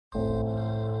Do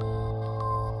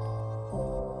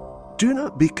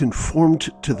not be conformed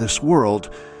to this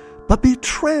world, but be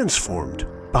transformed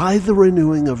by the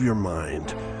renewing of your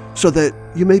mind, so that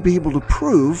you may be able to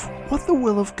prove what the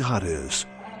will of God is,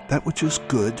 that which is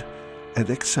good and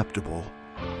acceptable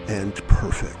and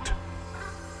perfect.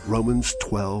 Romans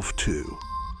 12:2.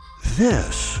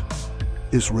 This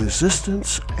is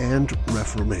Resistance and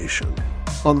Reformation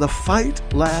on the Fight,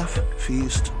 Laugh,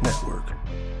 Feast Network.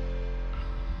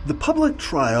 The public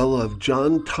trial of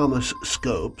John Thomas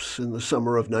Scopes in the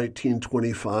summer of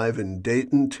 1925 in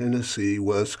Dayton, Tennessee,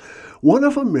 was one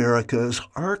of America's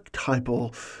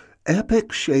archetypal,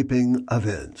 epic-shaping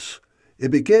events.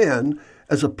 It began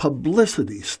as a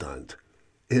publicity stunt.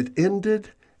 It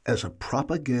ended as a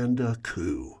propaganda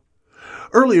coup.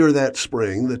 Earlier that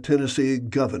spring, the Tennessee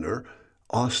governor,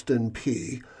 Austin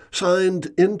Peay,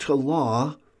 signed into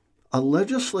law a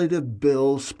legislative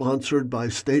bill sponsored by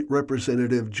State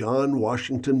Representative John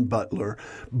Washington Butler,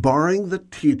 barring the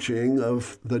teaching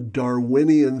of the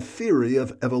Darwinian theory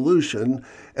of evolution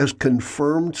as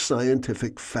confirmed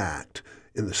scientific fact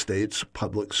in the state's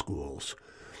public schools.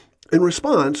 In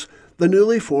response, the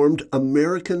newly formed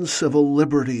American Civil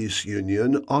Liberties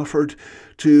Union offered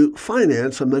to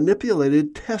finance a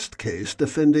manipulated test case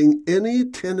defending any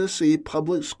Tennessee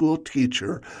public school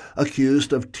teacher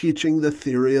accused of teaching the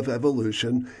theory of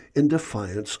evolution in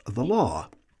defiance of the law.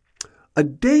 A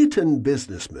Dayton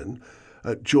businessman,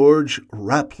 George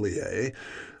Rapplier,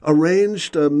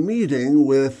 arranged a meeting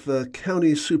with the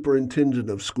county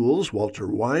superintendent of schools, Walter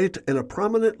White, and a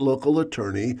prominent local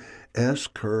attorney, S.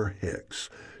 Kerr Hicks,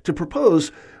 to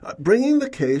propose bringing the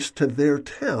case to their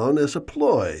town as a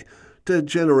ploy to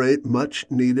generate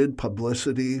much-needed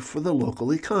publicity for the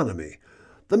local economy.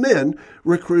 The men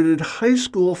recruited high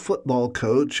school football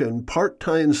coach and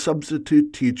part-time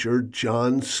substitute teacher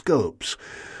John Scopes,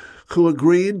 who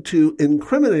agreed to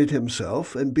incriminate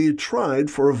himself and be tried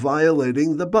for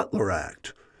violating the Butler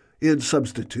Act. He had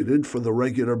substituted for the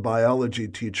regular biology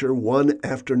teacher one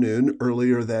afternoon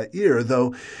earlier that year,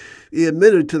 though he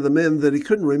admitted to the men that he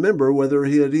couldn't remember whether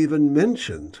he had even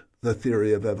mentioned the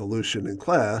theory of evolution in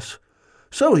class.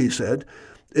 So he said,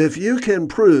 "If you can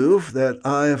prove that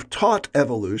I have taught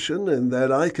evolution and that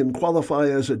I can qualify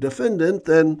as a defendant,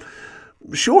 then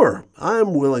sure,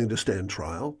 I'm willing to stand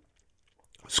trial."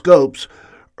 Scopes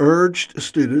urged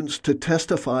students to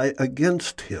testify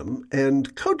against him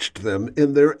and coached them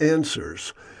in their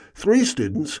answers. 3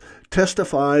 students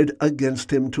testified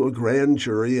against him to a grand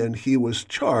jury, and he was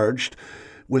charged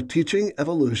with teaching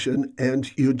evolution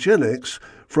and eugenics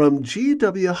from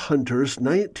G.W. Hunter's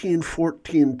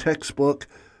 1914 textbook,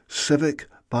 Civic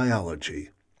Biology.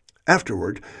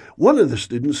 Afterward, one of the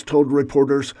students told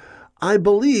reporters, "I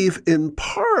believe in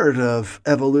part of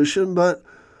evolution, but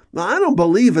I don't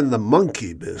believe in the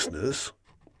monkey business."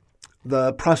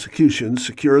 The prosecution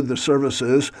secured the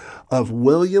services of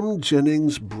William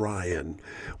Jennings Bryan,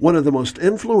 one of the most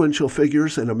influential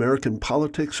figures in American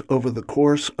politics over the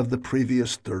course of the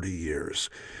previous 30 years.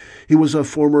 He was a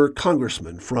former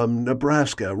congressman from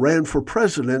Nebraska, ran for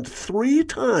president 3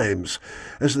 times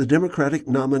as the Democratic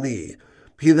nominee.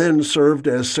 He then served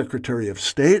as Secretary of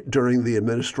State during the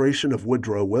administration of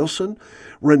Woodrow Wilson.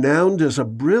 Renowned as a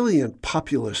brilliant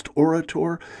populist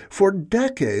orator, for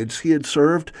decades he had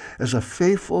served as a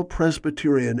faithful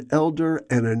Presbyterian elder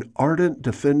and an ardent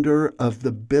defender of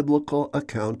the biblical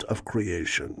account of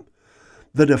creation.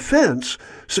 The defense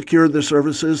secured the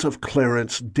services of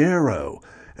Clarence Darrow,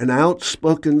 an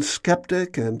outspoken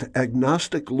skeptic and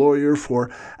agnostic lawyer for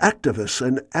activists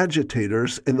and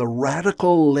agitators in the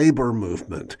radical labor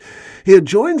movement. He had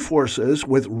joined forces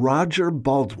with Roger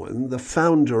Baldwin, the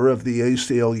founder of the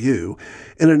ACLU,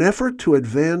 in an effort to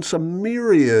advance a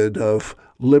myriad of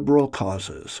liberal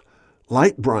causes.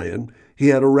 Like Bryan, he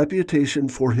had a reputation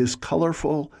for his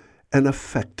colorful and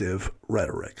effective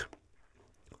rhetoric.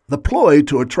 The ploy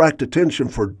to attract attention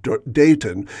for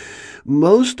Dayton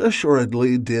most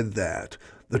assuredly did that.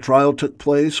 The trial took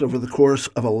place over the course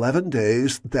of 11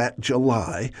 days that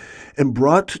July and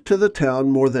brought to the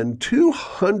town more than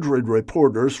 200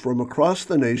 reporters from across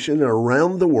the nation and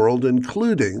around the world,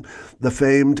 including the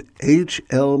famed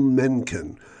H.L.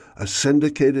 Mencken, a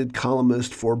syndicated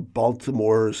columnist for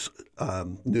Baltimore's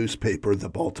newspaper, the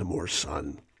Baltimore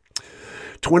Sun.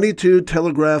 22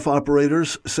 telegraph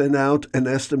operators sent out an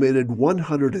estimated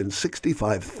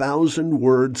 165,000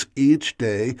 words each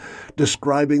day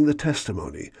describing the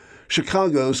testimony.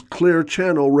 Chicago's Clear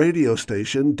Channel radio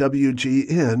station,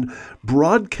 WGN,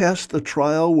 broadcast the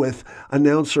trial with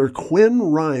announcer Quinn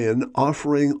Ryan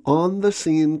offering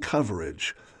on-the-scene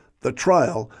coverage. The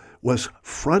trial was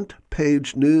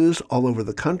front-page news all over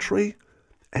the country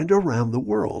and around the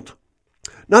world.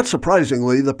 Not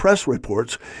surprisingly, the press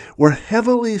reports were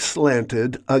heavily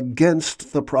slanted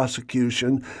against the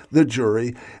prosecution, the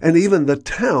jury, and even the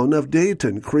town of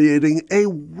Dayton, creating a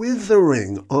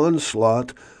withering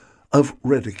onslaught of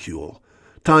ridicule.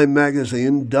 Time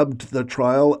magazine dubbed the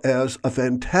trial as a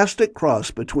fantastic cross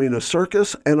between a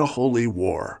circus and a holy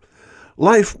war.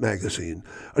 Life magazine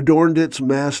adorned its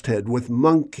masthead with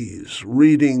monkeys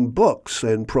reading books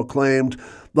and proclaimed,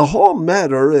 "The whole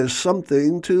matter is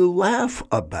something to laugh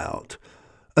about."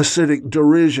 Acidic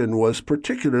derision was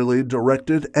particularly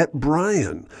directed at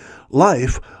Bryan.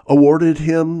 Life awarded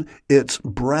him its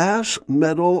brass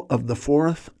medal of the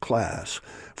 4th class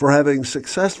for having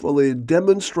successfully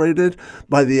demonstrated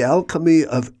by the alchemy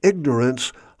of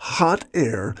ignorance hot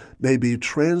air may be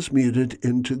transmuted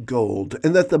into gold,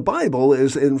 and that the Bible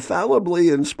is infallibly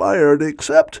inspired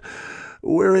except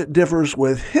where it differs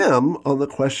with him on the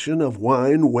question of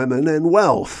wine, women, and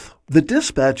wealth. The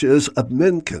dispatches of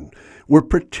Mencken were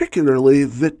particularly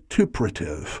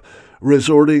vituperative,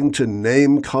 resorting to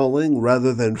name-calling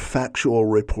rather than factual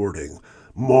reporting.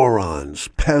 Morons,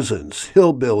 peasants,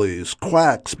 hillbillies,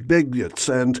 quacks, bigots,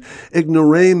 and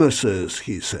ignoramuses,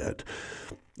 he said.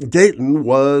 Dayton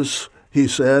was, he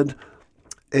said,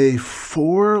 a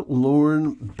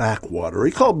forlorn backwater.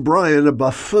 He called Bryan a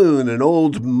buffoon, an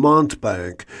old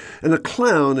mountebank, and a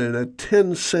clown in a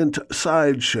 10-cent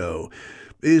sideshow.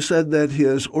 He said that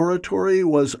his oratory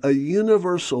was a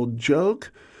universal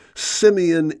joke,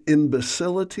 simian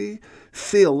imbecility,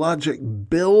 theologic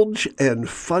bilge, and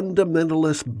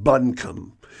fundamentalist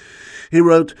buncombe. He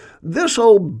wrote, "This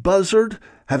old buzzard,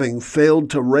 having failed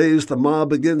to raise the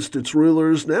mob against its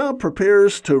rulers, now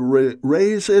prepares to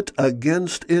raise it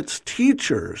against its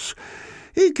teachers.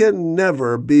 He can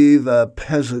never be the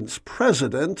peasants'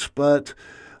 president, but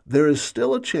there is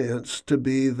still a chance to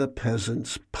be the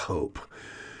peasants' pope.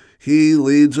 He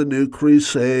leads a new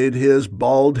crusade, his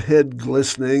bald head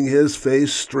glistening, his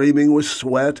face streaming with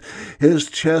sweat, his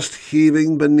chest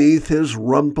heaving beneath his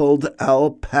rumpled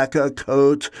alpaca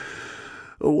coat.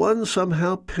 One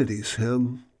somehow pities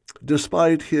him,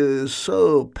 despite his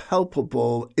so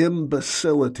palpable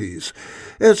imbecilities.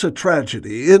 It's a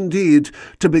tragedy, indeed,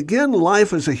 to begin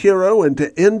life as a hero and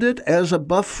to end it as a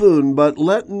buffoon, but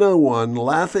let no one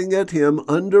laughing at him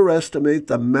underestimate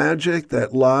the magic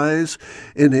that lies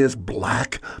in his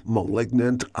black,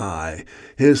 malignant eye,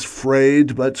 his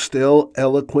frayed but still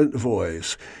eloquent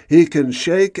voice. He can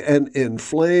shake and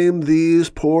inflame these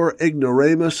poor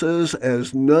ignoramuses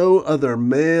as no other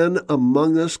man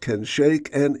among us can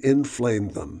shake and inflame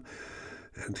them,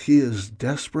 and he is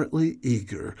desperately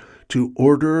eager to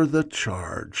order the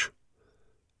charge."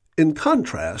 In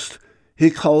contrast, he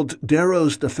called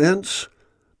Darrow's defense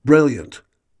brilliant,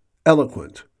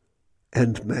 eloquent,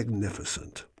 and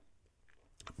magnificent.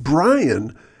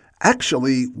 Bryan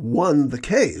actually won the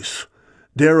case.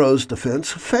 Darrow's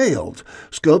defense failed.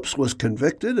 Scopes was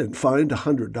convicted and fined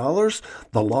 $100.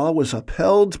 The law was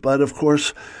upheld, but of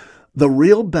course, the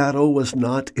real battle was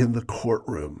not in the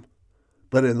courtroom,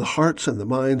 but in the hearts and the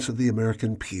minds of the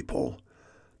American people.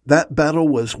 That battle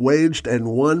was waged and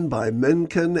won by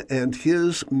Mencken and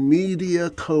his media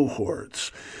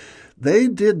cohorts. They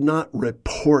did not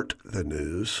report the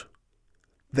news.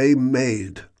 They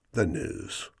made the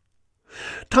news.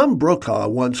 Tom Brokaw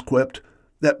once quipped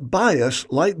that bias,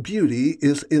 like beauty,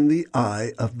 is in the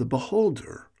eye of the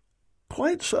beholder.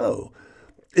 Quite so.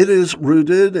 It is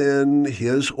rooted in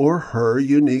his or her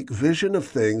unique vision of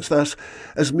things. Thus,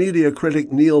 as media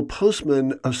critic Neil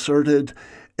Postman asserted,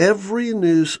 every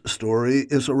news story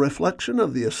is a reflection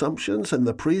of the assumptions and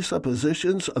the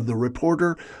presuppositions of the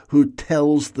reporter who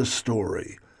tells the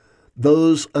story.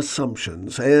 Those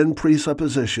assumptions and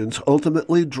presuppositions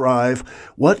ultimately drive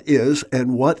what is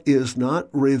and what is not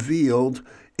revealed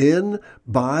in,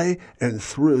 by, and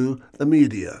through the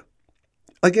media.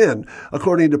 Again,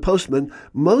 according to Postman,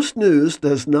 most news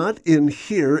does not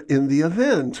inhere in the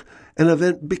event. An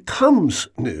event becomes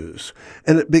news,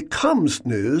 and it becomes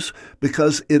news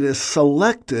because it is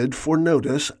selected for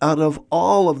notice out of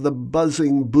all of the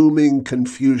buzzing, booming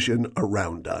confusion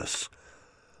around us.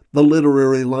 The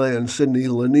literary lion Sidney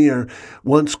Lanier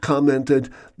once commented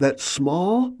that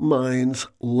small minds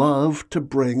love to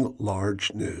bring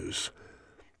large news,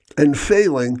 and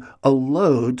failing a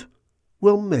load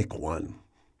will make one.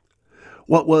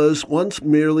 What was once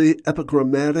merely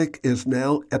epigrammatic is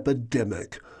now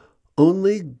epidemic.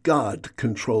 Only God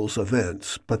controls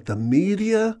events, but the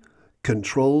media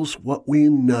controls what we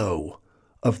know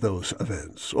of those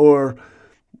events, or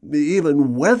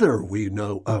even whether we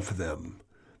know of them.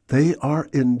 They are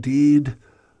indeed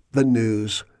the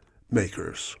news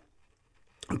makers.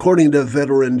 According to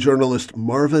veteran journalist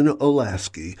Marvin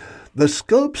Olasky, the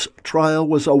Scopes trial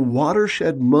was a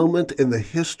watershed moment in the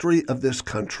history of this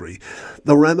country.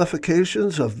 The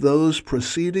ramifications of those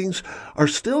proceedings are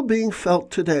still being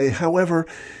felt today. However,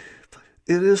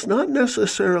 it is not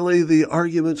necessarily the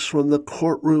arguments from the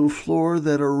courtroom floor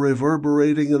that are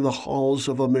reverberating in the halls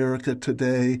of America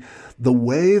today. The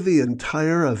way the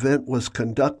entire event was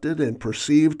conducted and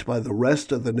perceived by the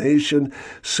rest of the nation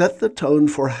set the tone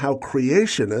for how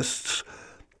creationists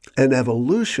and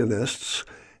evolutionists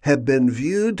have been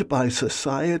viewed by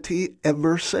society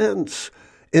ever since.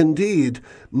 Indeed,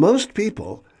 most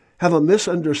people have a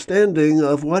misunderstanding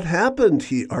of what happened,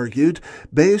 he argued,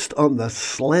 based on the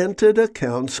slanted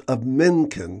accounts of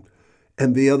Mencken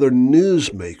and the other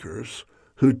newsmakers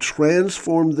who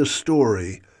transformed the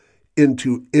story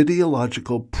into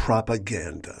ideological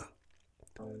propaganda.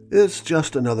 It's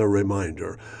just another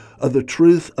reminder of the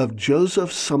truth of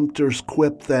Joseph Sumter's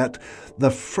quip that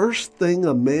the first thing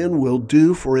a man will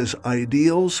do for his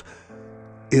ideals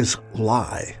is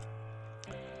lie.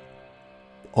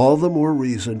 All the more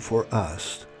reason for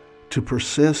us to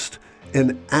persist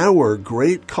in our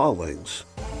great callings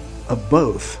of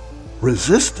both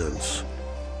resistance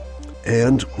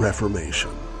and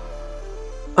reformation.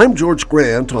 I'm George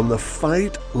Grant on the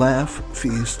Fight, Laugh,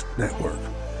 Feast Network.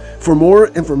 For more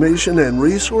information and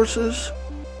resources,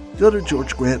 go to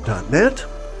georgegrant.net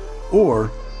or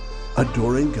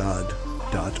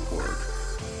adoringgod.org.